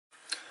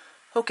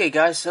Okay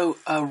guys, so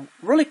a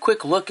really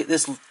quick look at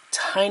this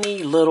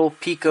tiny little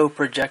Pico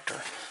projector.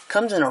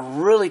 Comes in a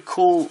really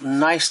cool,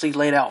 nicely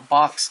laid out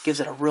box. Gives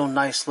it a real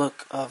nice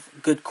look of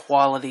good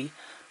quality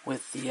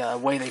with the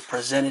way they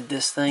presented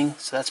this thing.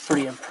 So that's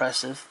pretty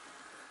impressive.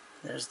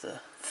 There's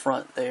the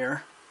front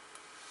there.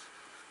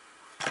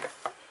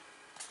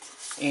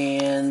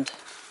 And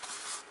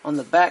on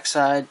the back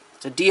side,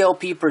 it's a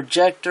DLP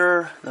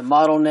projector, the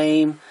model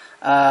name,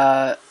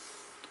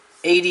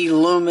 80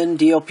 lumen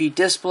DLP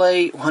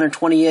display,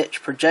 120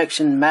 inch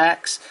projection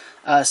max,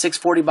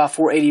 640 by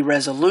 480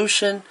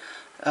 resolution,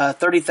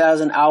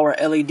 30,000 hour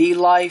LED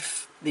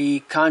life. The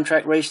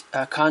contrast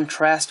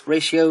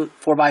ratio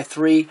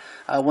 4:3,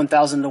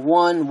 1000 to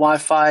 1.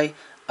 Wi-Fi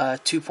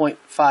 2.5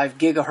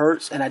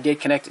 gigahertz, and I did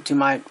connect it to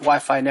my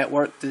Wi-Fi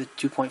network through the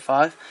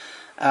 2.5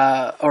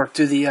 or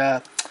to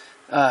the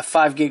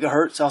 5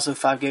 gigahertz, also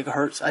 5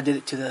 gigahertz. I did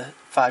it to the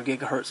 5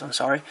 gigahertz, I'm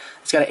sorry.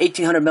 It's got an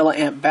 1800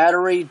 milliamp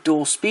battery,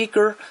 dual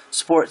speaker,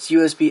 supports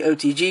USB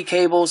OTG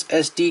cables,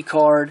 SD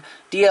card,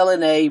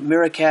 DLNA,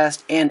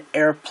 Miracast, and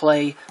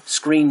AirPlay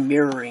screen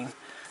mirroring.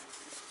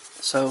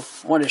 So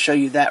I wanted to show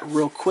you that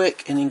real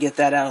quick and then get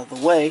that out of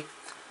the way.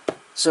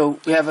 So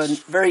we have a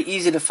very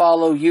easy to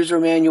follow user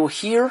manual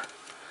here.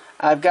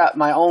 I've got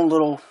my own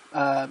little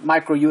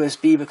micro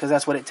USB because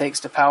that's what it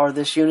takes to power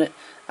this unit.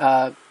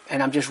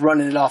 And I'm just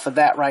running it off of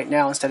that right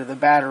now instead of the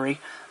battery,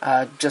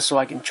 just so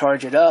I can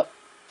charge it up,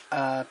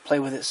 play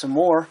with it some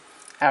more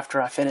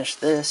after I finish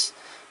this.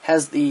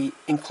 Has the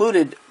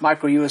included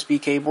micro USB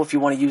cable if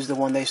you want to use the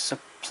one they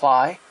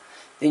supply.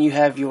 Then you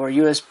have your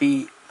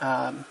USB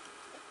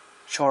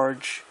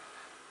charge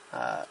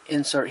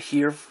insert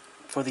here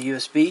for the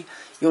USB.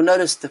 You'll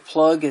notice the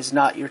plug is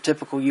not your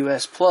typical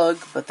US plug,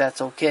 but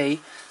that's okay.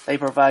 They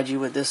provide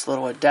you with this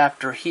little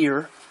adapter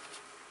here,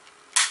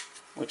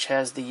 which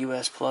has the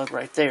US plug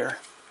right there.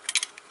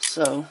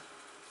 So,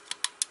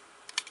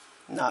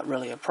 not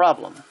really a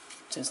problem,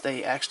 since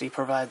they actually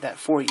provide that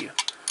for you.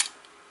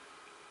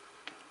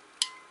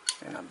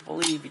 And I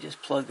believe you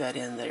just plug that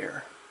in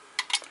there.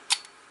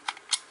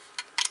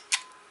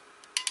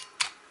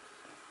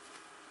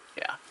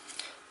 Yeah.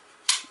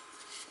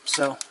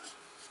 So,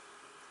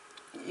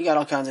 you got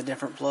all kinds of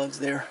different plugs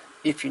there,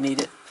 if you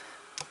need it.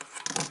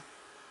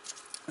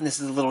 And this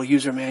is a little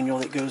user manual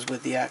that goes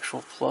with the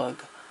actual plug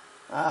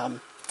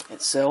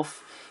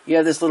itself. You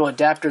have this little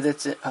adapter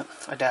that's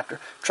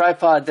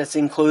tripod that's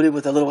included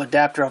with a little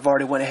adapter I've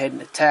already went ahead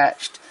and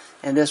attached,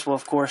 and this will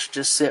of course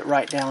just sit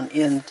right down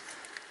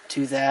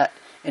into that,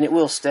 and it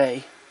will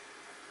stay.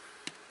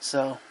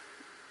 So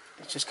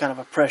it's just kind of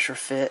a pressure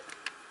fit,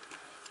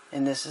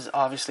 and this is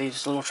obviously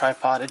just a little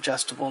tripod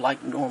adjustable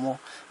like normal,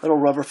 little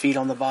rubber feet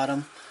on the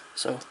bottom,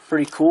 so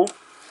pretty cool.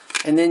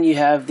 And then you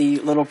have the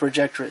little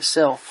projector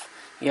itself.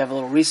 You have a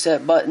little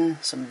reset button,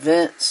 some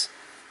vents,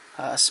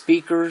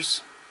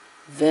 speakers,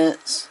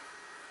 vents.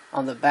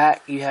 On the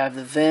back you have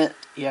the vent,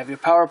 you have your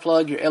power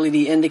plug, your LED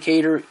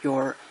indicator,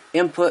 your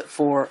input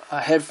for a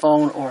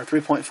headphone or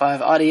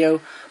 3.5 audio,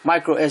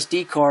 micro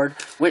SD card,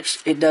 which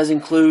it does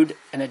include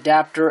an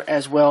adapter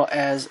as well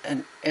as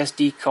an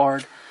SD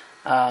card.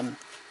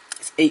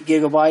 It's 8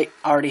 gigabyte.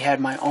 I already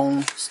had my own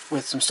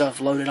with some stuff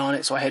loaded on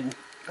it, so I went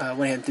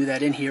ahead and threw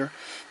that in here.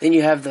 Then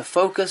you have the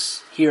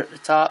focus here at the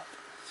top.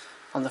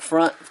 On the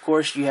front, of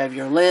course, you have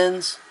your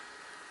lens.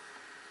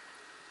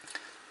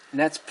 And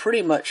that's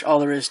pretty much all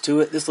there is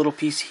to it. This little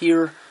piece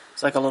here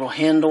is like a little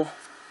handle.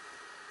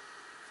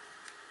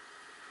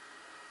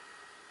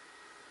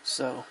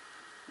 So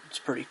it's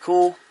pretty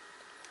cool.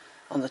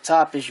 On the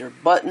top is your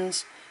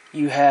buttons.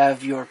 You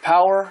have your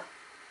power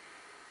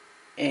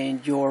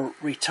and your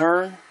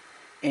return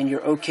and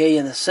your OK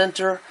in the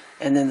center,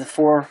 and then the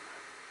 4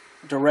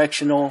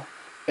 directional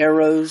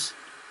arrows.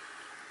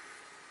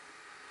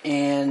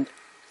 And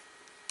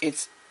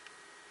it's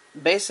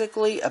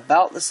basically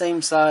about the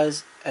same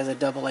size as a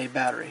AA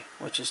battery,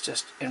 which is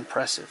just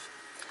impressive.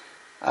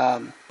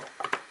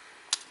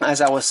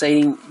 As I was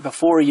saying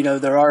before, you know,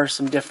 there are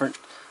some different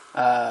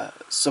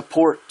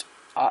supported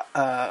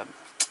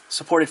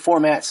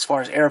formats as far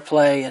as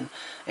AirPlay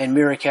and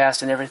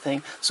Miracast and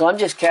everything. So I'm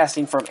just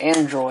casting from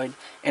Android,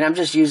 and I'm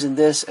just using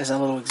this as a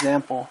little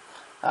example,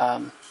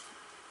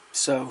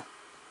 so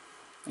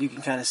you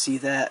can kind of see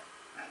that.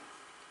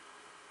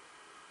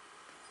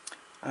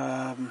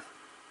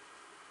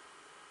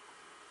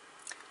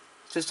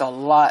 Just a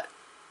lot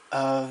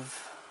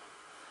of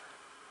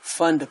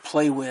fun to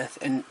play with,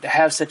 and to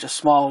have such a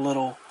small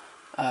little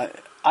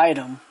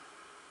item.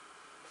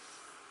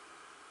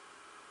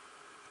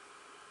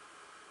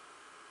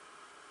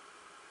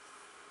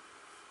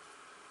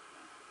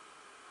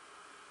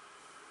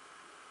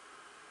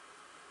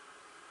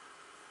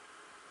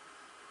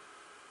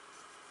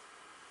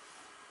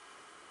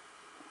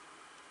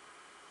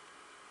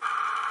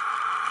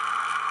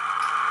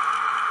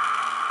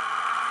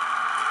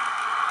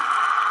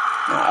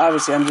 Now,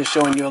 obviously, I'm just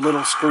showing you a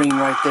little screen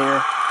right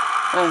there.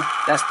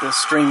 That's the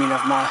streaming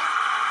of my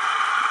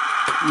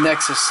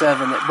Nexus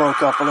 7 that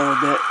broke up a little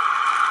bit.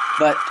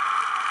 But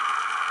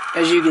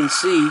as you can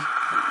see,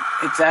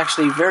 it's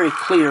actually very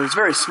clear. It's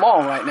very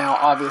small right now,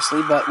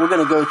 obviously, but we're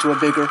going to go to a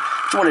bigger.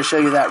 I want to show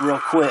you that real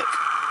quick.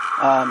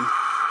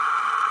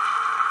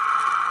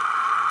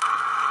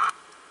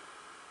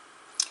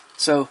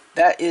 So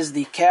that is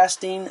the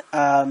casting.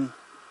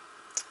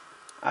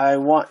 I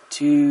want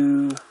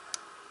to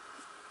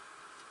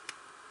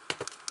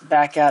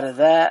back out of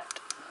that.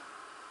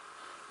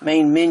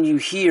 Main menu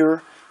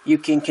here, you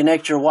can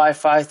connect your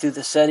Wi-Fi through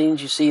the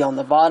settings you see on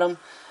the bottom.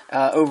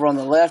 Over on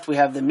the left, we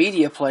have the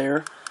media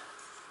player.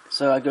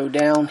 So I go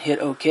down, hit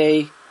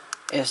OK,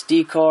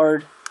 SD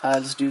card.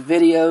 Let's do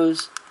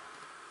videos.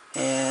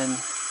 And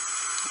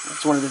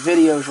it's one of the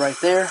videos right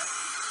there.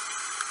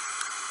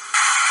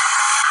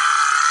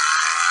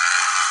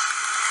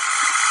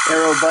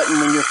 Arrow button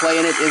when you're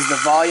playing it is the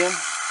volume.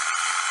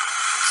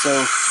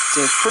 So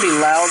it's pretty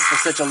loud for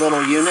such a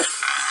little unit.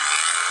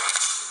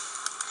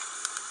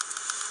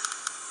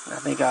 I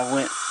think I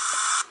went.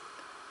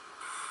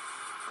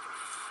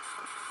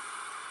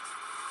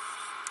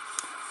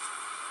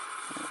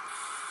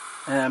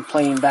 And I'm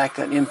playing back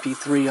an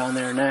MP3 on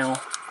there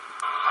now.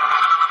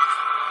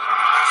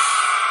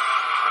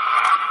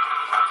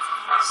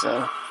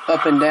 So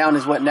up and down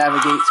is what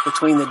navigates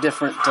between the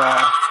different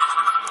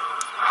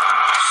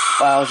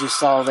files you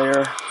saw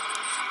there.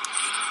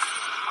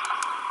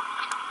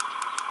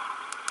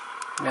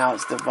 Now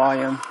it's the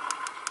volume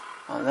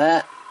on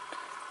that.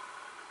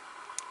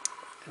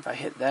 If I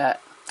hit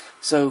that,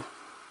 so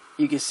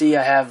you can see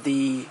I have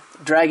the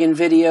Dragon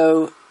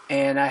video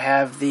and I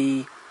have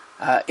the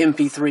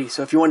MP3.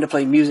 So if you wanted to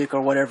play music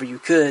or whatever, you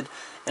could.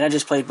 And I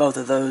just played both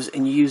of those,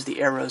 and you use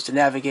the arrows to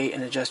navigate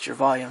and adjust your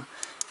volume.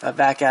 If I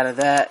back out of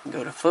that and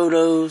go to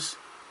Photos,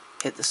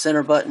 hit the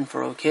center button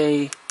for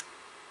OK.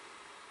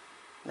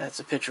 That's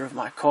a picture of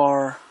my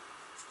car.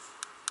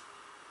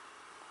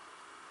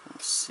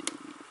 Let's see.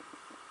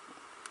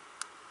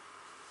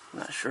 I'm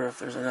not sure if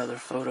there's another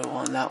photo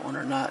on that one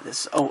or not.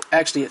 Oh,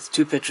 actually, it's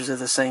two pictures of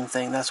the same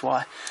thing. That's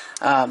why.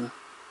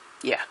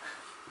 Yeah,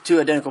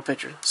 two identical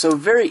pictures. So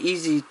very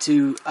easy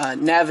to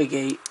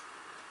navigate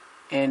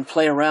and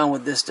play around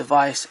with this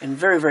device, and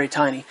very, very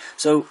tiny.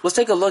 So let's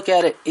take a look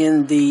at it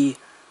in the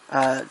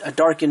a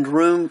darkened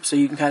room so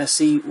you can kind of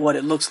see what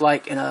it looks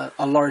like in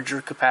a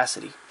larger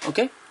capacity.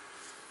 Okay?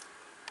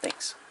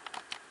 Thanks.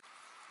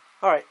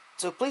 Alright,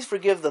 so please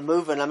forgive the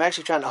movement. I'm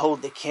actually trying to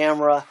hold the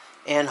camera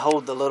and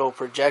hold the little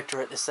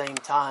projector at the same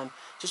time,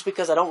 just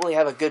because I don't really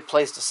have a good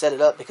place to set it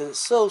up because it's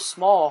so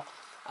small.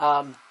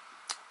 The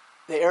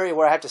area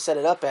where I have to set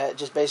it up at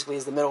just basically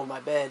is the middle of my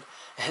bed,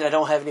 and I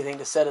don't have anything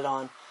to set it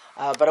on.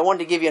 But I wanted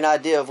to give you an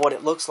idea of what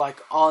it looks like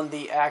on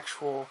the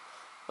actual,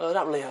 well,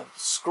 not really a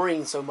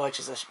screen so much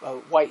as a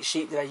white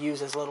sheet that I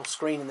use as a little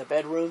screen in the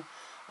bedroom.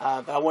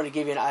 But I want to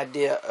give you an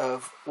idea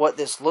of what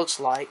this looks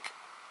like.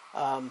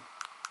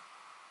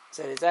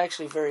 So it's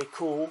actually very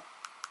cool.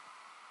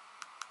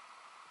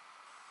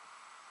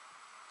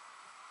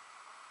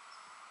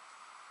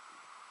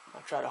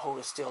 I'll try to hold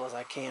as still as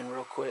I can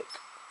real quick.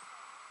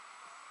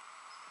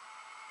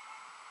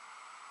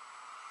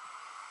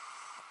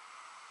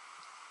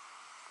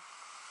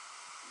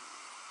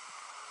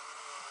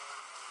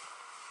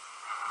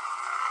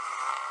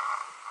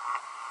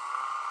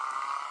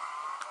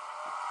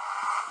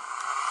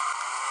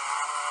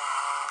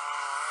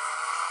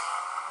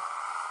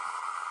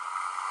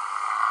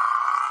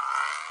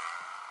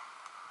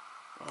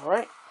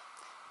 Alright,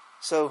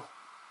 so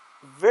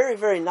very,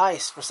 very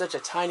nice for such a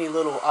tiny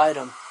little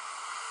item.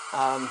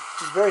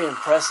 Just very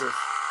impressive.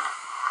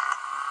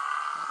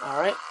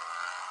 Alright,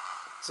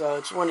 so I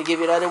just wanted to give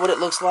you an idea what it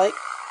looks like.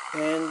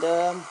 And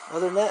other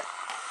than that,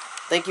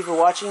 thank you for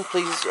watching.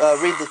 Please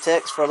read the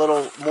text for a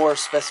little more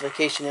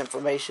specification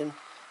information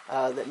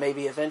that may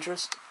be of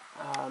interest.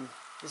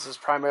 This is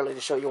primarily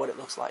to show you what it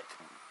looks like.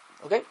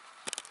 Okay,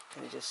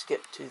 and just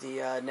skip to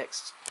the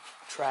next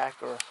track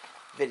or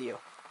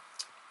video.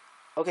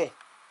 Okay,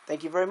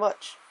 thank you very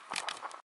much.